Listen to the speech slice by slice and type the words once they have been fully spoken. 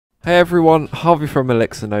Hey everyone, Harvey from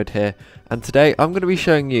Elixir Node here, and today I'm going to be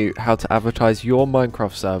showing you how to advertise your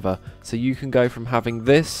Minecraft server so you can go from having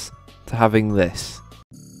this to having this.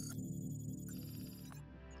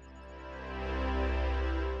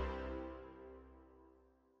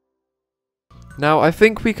 Now I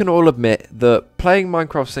think we can all admit that playing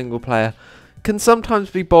Minecraft single player can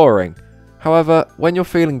sometimes be boring. However, when you're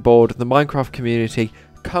feeling bored, the Minecraft community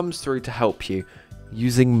comes through to help you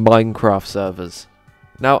using Minecraft servers.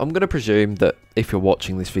 Now, I'm going to presume that if you're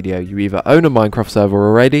watching this video, you either own a Minecraft server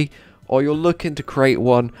already, or you're looking to create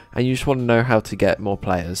one and you just want to know how to get more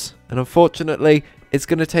players. And unfortunately, it's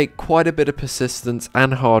going to take quite a bit of persistence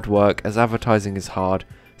and hard work, as advertising is hard,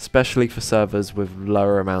 especially for servers with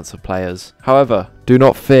lower amounts of players. However, do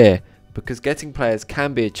not fear, because getting players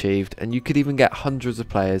can be achieved, and you could even get hundreds of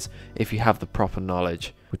players if you have the proper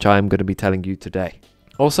knowledge, which I am going to be telling you today.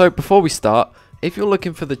 Also, before we start, if you're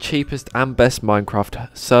looking for the cheapest and best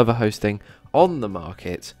Minecraft server hosting on the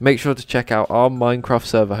market, make sure to check out our Minecraft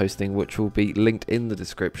server hosting, which will be linked in the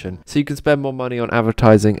description, so you can spend more money on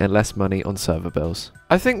advertising and less money on server bills.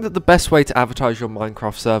 I think that the best way to advertise your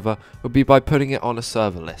Minecraft server would be by putting it on a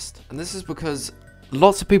server list. And this is because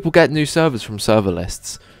lots of people get new servers from server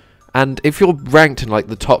lists. And if you're ranked in like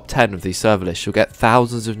the top 10 of these server lists, you'll get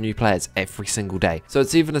thousands of new players every single day. So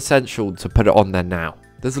it's even essential to put it on there now.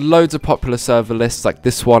 There's loads of popular server lists like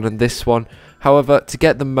this one and this one. However, to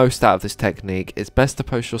get the most out of this technique, it's best to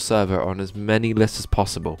post your server on as many lists as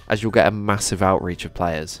possible, as you'll get a massive outreach of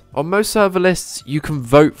players. On most server lists, you can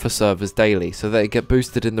vote for servers daily so they get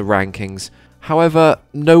boosted in the rankings. However,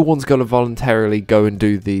 no one's going to voluntarily go and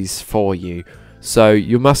do these for you, so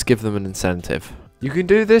you must give them an incentive. You can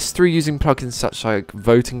do this through using plugins such like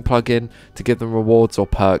voting plugin to give them rewards or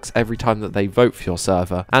perks every time that they vote for your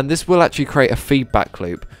server, and this will actually create a feedback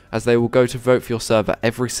loop, as they will go to vote for your server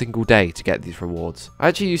every single day to get these rewards. I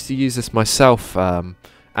actually used to use this myself,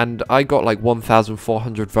 and I got like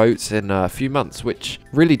 1,400 votes in a few months, which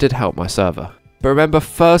really did help my server. But remember,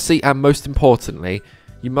 firstly and most importantly,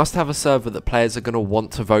 you must have a server that players are going to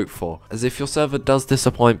want to vote for, as if your server does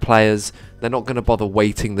disappoint players, they're not going to bother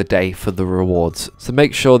waiting the day for the rewards. So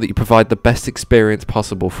make sure that you provide the best experience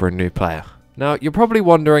possible for a new player. Now, you're probably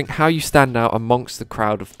wondering how you stand out amongst the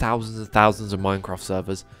crowd of thousands and thousands of Minecraft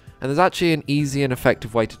servers, and there's actually an easy and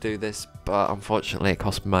effective way to do this, but unfortunately it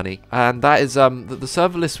costs money. And that is that the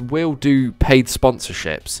server list will do paid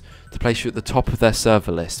sponsorships to place you at the top of their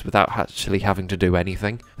server list without actually having to do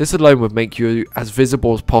anything. This alone would make you as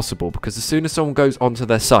visible as possible, because as soon as someone goes onto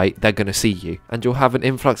their site, they're going to see you, and you'll have an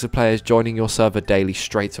influx of players joining your server daily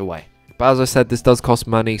straight away. But as I said, this does cost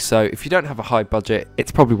money, so if you don't have a high budget,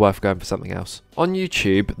 it's probably worth going for something else. On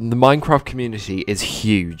YouTube, the Minecraft community is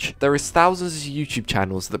huge. There is thousands of YouTube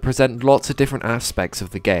channels that present lots of different aspects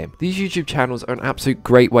of the game. These YouTube channels are an absolute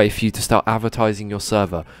great way for you to start advertising your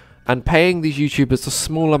server, and paying these YouTubers a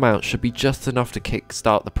small amount should be just enough to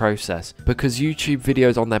kickstart the process, because YouTube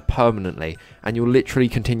videos on there permanently, and you'll literally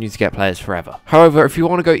continue to get players forever. However, if you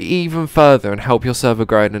want to go even further and help your server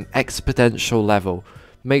grow at an exponential level,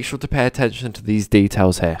 make sure to pay attention to these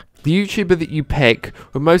details here. The YouTuber that you pick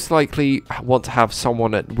will most likely want to have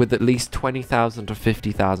someone with at least 20,000 to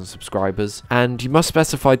 50,000 subscribers, and you must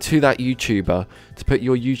specify to that YouTuber to put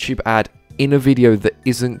your YouTube ad in a video that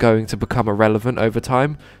isn't going to become irrelevant over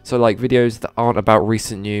time, so like videos that aren't about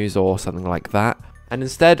recent news or something like that. And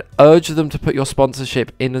instead, urge them to put your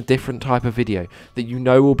sponsorship in a different type of video that you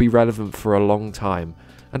know will be relevant for a long time.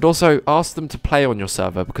 And also ask them to play on your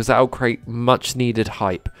server, because that will create much needed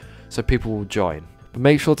hype, so people will join. But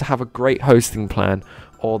make sure to have a great hosting plan,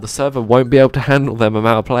 or the server won't be able to handle them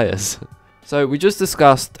amount of players. So we just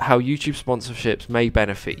discussed how YouTube sponsorships may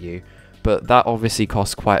benefit you, but that obviously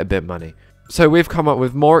costs quite a bit of money. So we've come up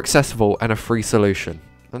with more accessible and a free solution,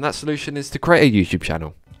 and that solution is to create a YouTube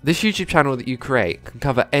channel. This YouTube channel that you create can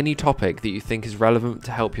cover any topic that you think is relevant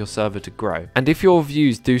to help your server to grow, and if your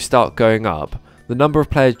views do start going up, the number of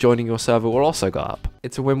players joining your server will also go up.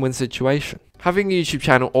 It's a win-win situation. Having a YouTube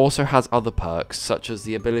channel also has other perks, such as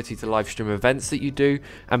the ability to live stream events that you do,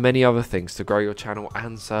 and many other things to grow your channel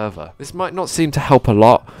and server. This might not seem to help a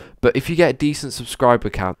lot, but if you get a decent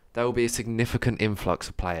subscriber count, there will be a significant influx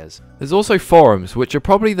of players. There's also forums, which are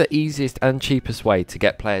probably the easiest and cheapest way to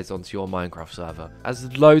get players onto your Minecraft server,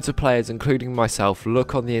 as loads of players, including myself,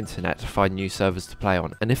 look on the internet to find new servers to play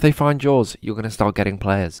on, and if they find yours, you're going to start getting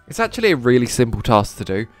players. It's actually a really simple task to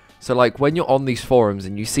do. So like when you're on these forums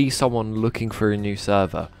and you see someone looking for a new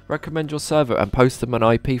server, recommend your server and post them an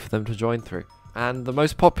IP for them to join through. And the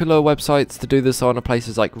most popular websites to do this on are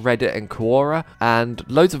places like Reddit and Quora, and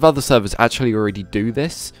loads of other servers actually already do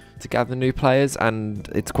this. to gather new players, and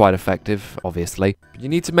it's quite effective, obviously. But you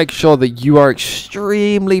need to make sure that you are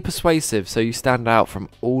extremely persuasive so you stand out from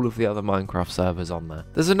all of the other Minecraft servers on there.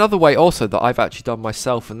 There's another way also that I've actually done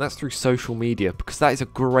myself, and that's through social media, because that is a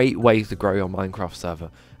great way to grow your Minecraft server,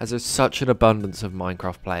 as there's such an abundance of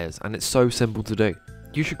Minecraft players, and it's so simple to do.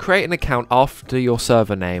 You should create an account after your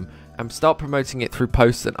server name and start promoting it through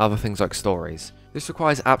posts and other things like stories. This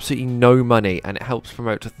requires absolutely no money, and it helps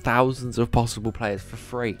promote to thousands of possible players for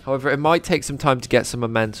free. However, it might take some time to get some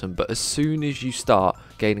momentum, but as soon as you start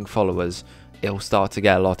gaining followers, it'll start to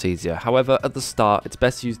get a lot easier. However, at the start, it's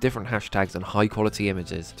best to use different hashtags and high quality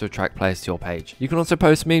images to attract players to your page. You can also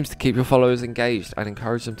post memes to keep your followers engaged and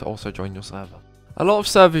encourage them to also join your server. A lot of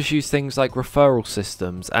servers use things like referral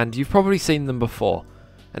systems, and you've probably seen them before,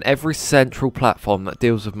 and every central platform that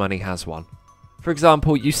deals with money has one. For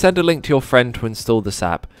example, you send a link to your friend to install this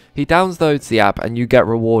app, he downloads the app and you get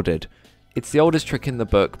rewarded. It's the oldest trick in the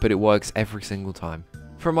book, but it works every single time.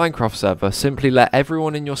 For a Minecraft server, simply let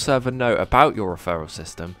everyone in your server know about your referral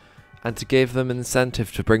system, and to give them an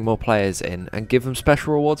incentive to bring more players in and give them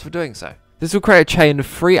special rewards for doing so. This will create a chain of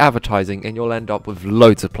free advertising, and you'll end up with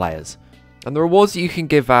loads of players. And the rewards that you can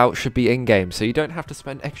give out should be in-game, so you don't have to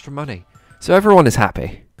spend extra money. So everyone is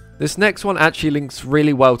happy. This next one actually links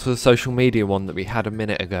really well to the social media one that we had a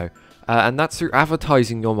minute ago, and that's through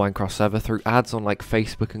advertising your Minecraft server through ads on like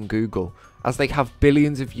Facebook and Google, as they have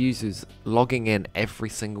billions of users logging in every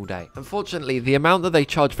single day. Unfortunately, the amount that they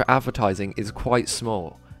charge for advertising is quite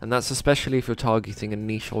small, and that's especially if you're targeting a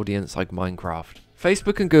niche audience like Minecraft.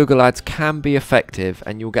 Facebook and Google ads can be effective,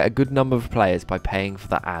 and you'll get a good number of players by paying for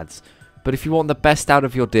the ads. But if you want the best out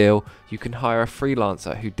of your deal, you can hire a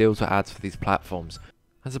freelancer who deals with ads for these platforms.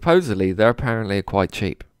 And supposedly, they're apparently quite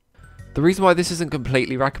cheap. The reason why this isn't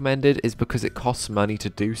completely recommended is because it costs money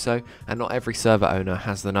to do so, and not every server owner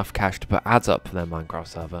has enough cash to put ads up for their Minecraft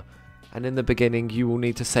server. And in the beginning, you will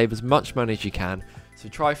need to save as much money as you can, so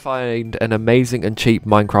try find an amazing and cheap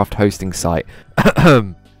Minecraft hosting site.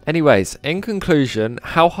 Anyways, in conclusion,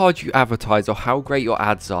 how hard you advertise or how great your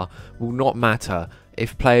ads are will not matter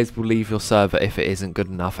if players will leave your server if it isn't good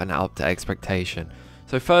enough and up to expectation.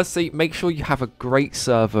 So firstly, make sure you have a great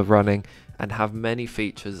server running and have many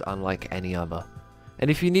features unlike any other.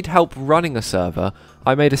 And if you need help running a server,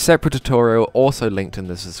 I made a separate tutorial also linked in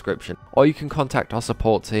the description, or you can contact our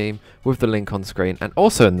support team with the link on screen and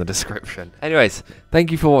also in the description. Anyways,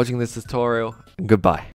 thank you for watching this tutorial, and goodbye.